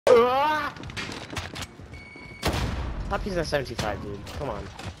Stop using that 75, dude. Come on.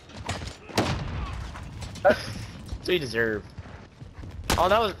 That's what you deserve. Oh,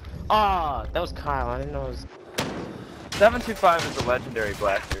 that was Kyle. I didn't know it was. 725 is a legendary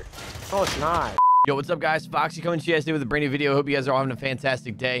blaster. No, it's not. Yo, what's up, guys? Foxy coming to you guys today with a brand new video. Hope you guys are all having a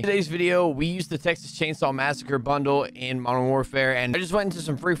fantastic day. Today's video, we used the Texas Chainsaw Massacre bundle in Modern Warfare, and I just went into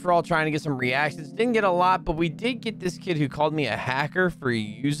some free-for-all trying to get some reactions. Didn't get a lot, but we did get this kid who called me a hacker for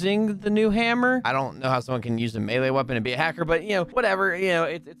using the new hammer. I don't know how someone can use a melee weapon and be a hacker, but, you know, whatever. You know,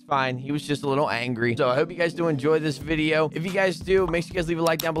 it's fine. He was just a little angry. So I hope you guys do enjoy this video. If you guys do, make sure you guys leave a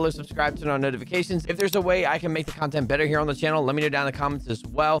like down below, subscribe, turn on notifications. If there's a way I can make the content better here on the channel, let me know down in the comments as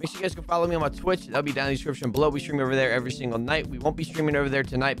well. Make sure you guys can follow me on my Twitch. That'll be down in the description below. We stream over there every single night. We won't be streaming over there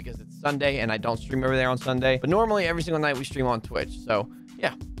tonight because it's Sunday and I don't stream over there on Sunday, but normally every single night we stream on Twitch. So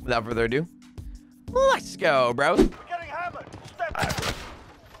yeah, without further ado, let's go, bro. We're getting hammered. Step.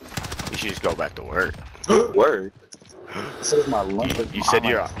 You should just go back to work. Work? This is my lunch. You said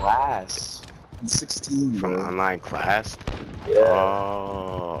you're class. I'm 16, from bro. online class? Yeah.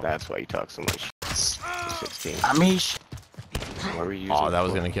 Oh, that's why you talk so much. You're 16. I mean, What were you using Oh, that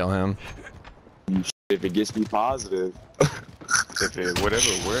was for? gonna kill him. if it gets me positive. If it, whatever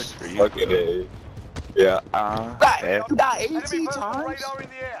works for you. Fucking A. Yeah. Yeah. Not 18 Enemy times? radar in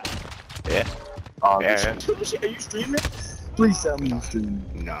the air. Yeah. Oh, Yeah. Are you streaming? Please tell me you're streaming.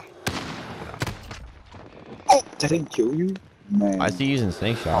 No. Oh, that didn't kill you? Man. I see you using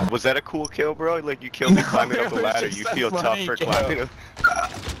snake shot. Was that a cool kill, bro? Like you killed me climbing up the it was ladder. just You a feel tough funny for kill. climbing up.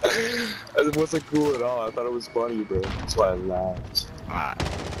 It wasn't cool at all. I thought it was funny, bro. That's why I laughed. Ah,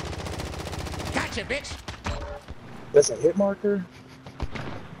 Gotcha, bitch. That's a hit marker?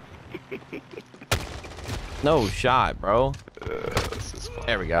 No shot, bro. this is fun.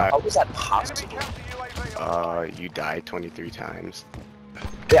 There we go. How was that Enemy possible? counter UAV. You died 23 times.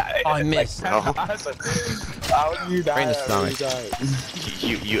 Yeah. Oh, I missed. No. How do you die? Right in the stomach.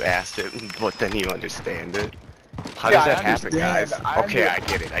 You asked it, but then you understand it. How Yeah, does that I happen, guys? understand. Okay, I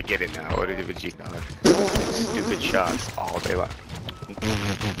get it. I get it now. What did you stupid shots all day long.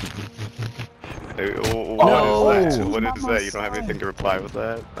 What is that? What is that? You don't have anything to reply with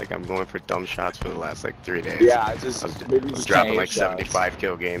that? Like I'm going for dumb shots for the last like 3 days. Yeah, I I just was, maybe I was just dropping change like shots. 75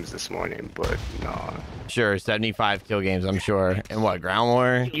 kill games this morning, but no. Sure, 75 kill games, I'm sure. And what, ground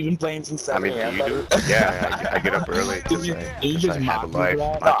war? You've been playing since I 7 mean, a.m. do you do? Yeah, I get up early. Did you just have a mock me life. for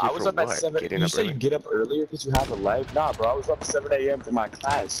that? No, Mock I you was for up at what? 7. Getting You up said you early. get up earlier because you have a life? Nah, bro, I was up at 7 a.m. for my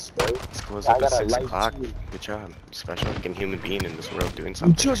class, bro. School's I up at got a 6 life o'clock. too. Good job. You're a special fucking human being in this world doing You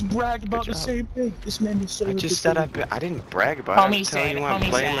something. just bragged about the job. same thing. This man is so I just said I didn't brag about it. I'm telling you I'm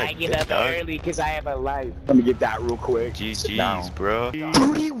playing like this, dog. because I have a life. Let me get that real quick. GG's, bro.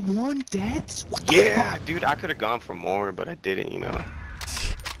 31 deaths? What the Yeah, fuck? dude, I could have gone for more, but I didn't, you know.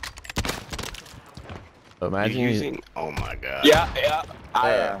 Imagine You're using... Oh my god. Yeah.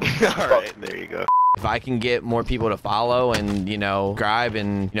 Alright, there you go. if I can get more people to follow and, you know, subscribe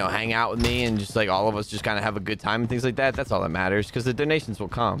and, you know, hang out with me and just like all of us just kind of have a good time and things like that, that's all that matters, because the donations will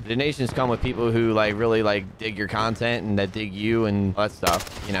come. The donations come with people who like really like dig your content and that dig you and all that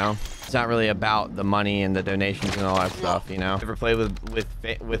stuff, you know. It's not really about the money and the donations and all that stuff, you know. Ever play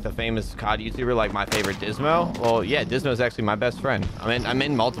with a famous COD YouTuber like my favorite Dismo? Well, yeah, Dismo is actually my best friend. I'm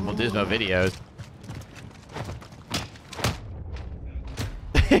in multiple Dismo videos.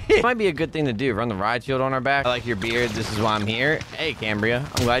 It might be a good thing to do. Run the riot shield on our back. I like your beard. This is why I'm here. Hey, Cambria.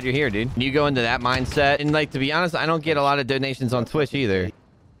 I'm glad you're here, dude. You go into that mindset. And like, to be honest, I don't get a lot of donations on Twitch either.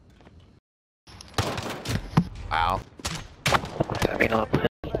 Wow.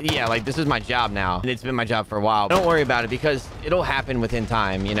 Yeah, like this is my job now, and it's been my job for a while. Don't worry about it because it'll happen within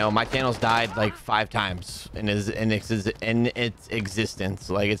time. You know, my channel's died like 5 times in its existence.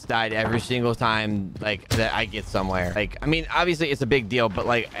 Like it's died every single time like that I get somewhere. Like, I mean, obviously it's a big deal, but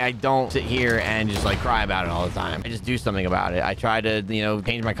like I don't sit here and just like cry about it all the time. I just do something about it. I try to, you know,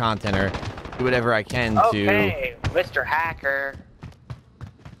 change my content or do whatever I can to. Okay, Mr. Hacker.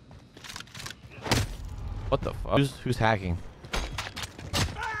 What the fuck? Who's hacking?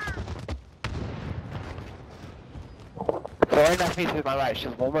 Sorry, that face with my right.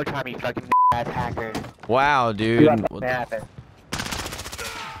 Just one more time, you fucking ass hacker. Wow, dude. What What happened?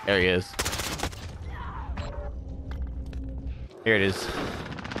 There he is. Here it is.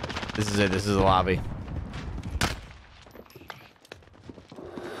 This is it. This is the lobby.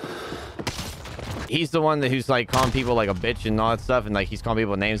 He's the one who's like calling people like a bitch and all that stuff, and like he's calling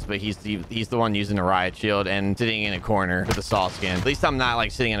people names, but he's the one using a riot shield and sitting in a corner with a saw skin. At least I'm not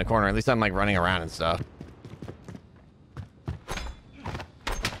like sitting in a corner. At least I'm like running around and stuff.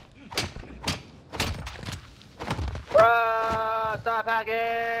 Bro, stop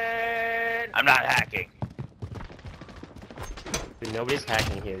hacking! I'm not hacking. Dude, nobody's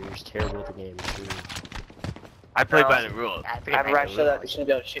hacking here. You're just terrible at the game. I play by the rules. I'm right sure that they shouldn't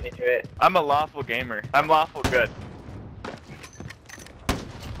be able to shoot me through it. I'm a lawful gamer. I'm lawful good.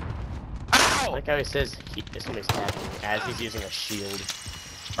 Like how he says somebody's hacking as he's using a shield.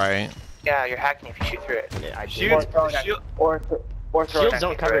 Right. Yeah, you're hacking if you shoot through it. I Shields, Or throwing Shields at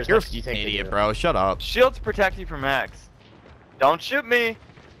don't me cover through his it. You're you an think they idiot, do. bro. Shut up. shields protect you from hacks. Don't shoot me.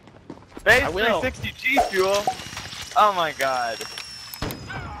 Base I will. 360 G fuel. Oh my god.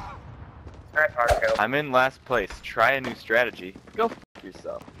 Alright, Marco. I'm in last place. Try a new strategy. Go f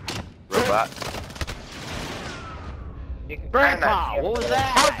yourself, robot. You can Grandpa, kinda- what was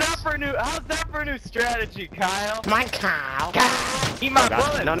that? How's that for a new strategy, Kyle? Come on, Kyle. Eat my Oh,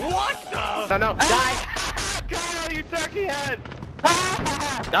 God. bullet. No, no. What the? No, no. Die. Kyle, you turkey head.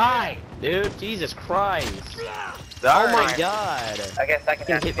 Die. Dude, Jesus Christ. Sorry. Oh my god. I guess I can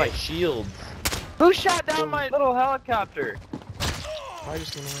Getting hit by activate. shields. Who shot down my little helicopter? Why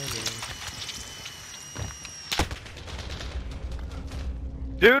just went away, man?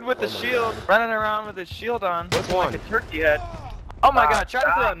 Dude with the Oh my shield, running around with his shield on, looking one? like a turkey head. Oh my god, tried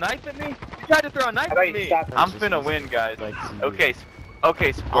to throw a knife at me? You tried to throw a knife How about at you me? stop? I'm finna win, guys. Like, Okay,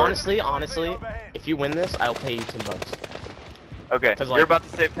 okay, sport. honestly, if you win this, I'll pay you $10. Okay, 'cause, you're like- about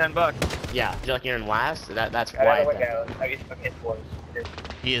to save $10. Yeah, you're like you're in last. That's I why. don't know what go. I guess okay, boys.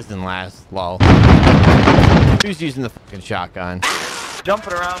 He is in last. Lol. Who's using the fucking shotgun?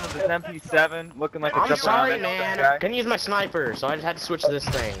 Jumping around with his MP7, looking like a I'm jumping sorry, around man. guy. Couldn't use my sniper, so I just had to switch to this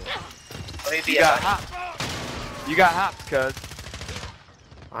thing. Let me be You got hops. You got hops, cuz.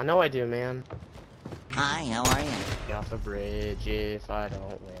 I know I do, man. Hi, how are you? Get off the bridge if I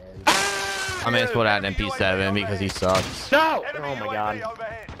don't win. I'm gonna put out an MP7 because he sucks. No! Enemy Oh my UAV god.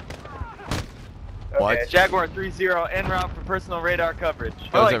 overhead. What? Jaguar 30 en route for personal radar coverage. I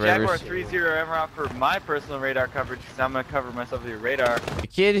Those like are Jaguar rivers. 30 en route for my personal radar coverage because I'm gonna cover myself with your radar. The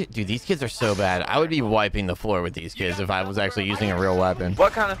kid, dude, these kids are so bad. I would be wiping the floor with these kids if I was actually using a real weapon.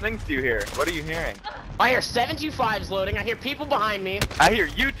 What kind of things do you hear? What are you hearing? I hear 725s loading. I hear people behind me. I hear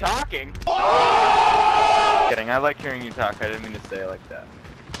you talking. Kidding, I like hearing you talk. I didn't mean to say it like that.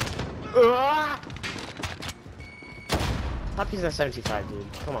 Stop using that 725, dude.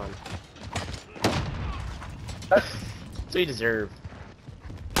 Come on. That's what you deserve.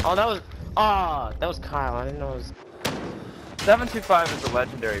 Oh, that was Kyle. I didn't know it was. 725 is a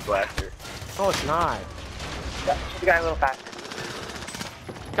legendary blaster. Oh, it's not. Shoot the guy a little faster.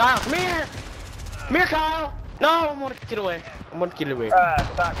 Kyle, come here! Come here, Kyle! No, I want to get away. I want to get away.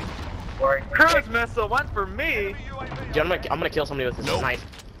 Stop. Worry. Cruise missile went for me. Dude, I'm gonna kill somebody with this knife.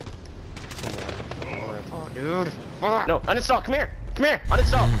 Oh, dude. No, uninstall. Come here. Come here.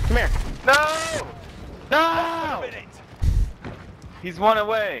 Uninstall. Come here. No! No! He's one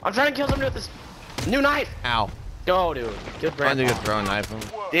away. I'm trying to kill somebody with this new knife. Ow. Go, dude. Good I'm Grandpa. gonna throw a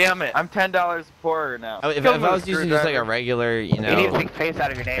knife. Damn it. I'm $10 poorer now. If Kill I him was with a using just like a screwdriver. regular, you You need to know, take face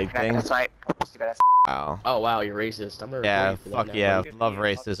out of your name. Big thing. That's right. Stupid ass. wow. Oh wow, you're racist. I'm gonna Yeah, report you for that fuck now. yeah. Love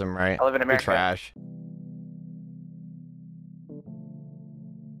racism, right? I live in You're America. trash.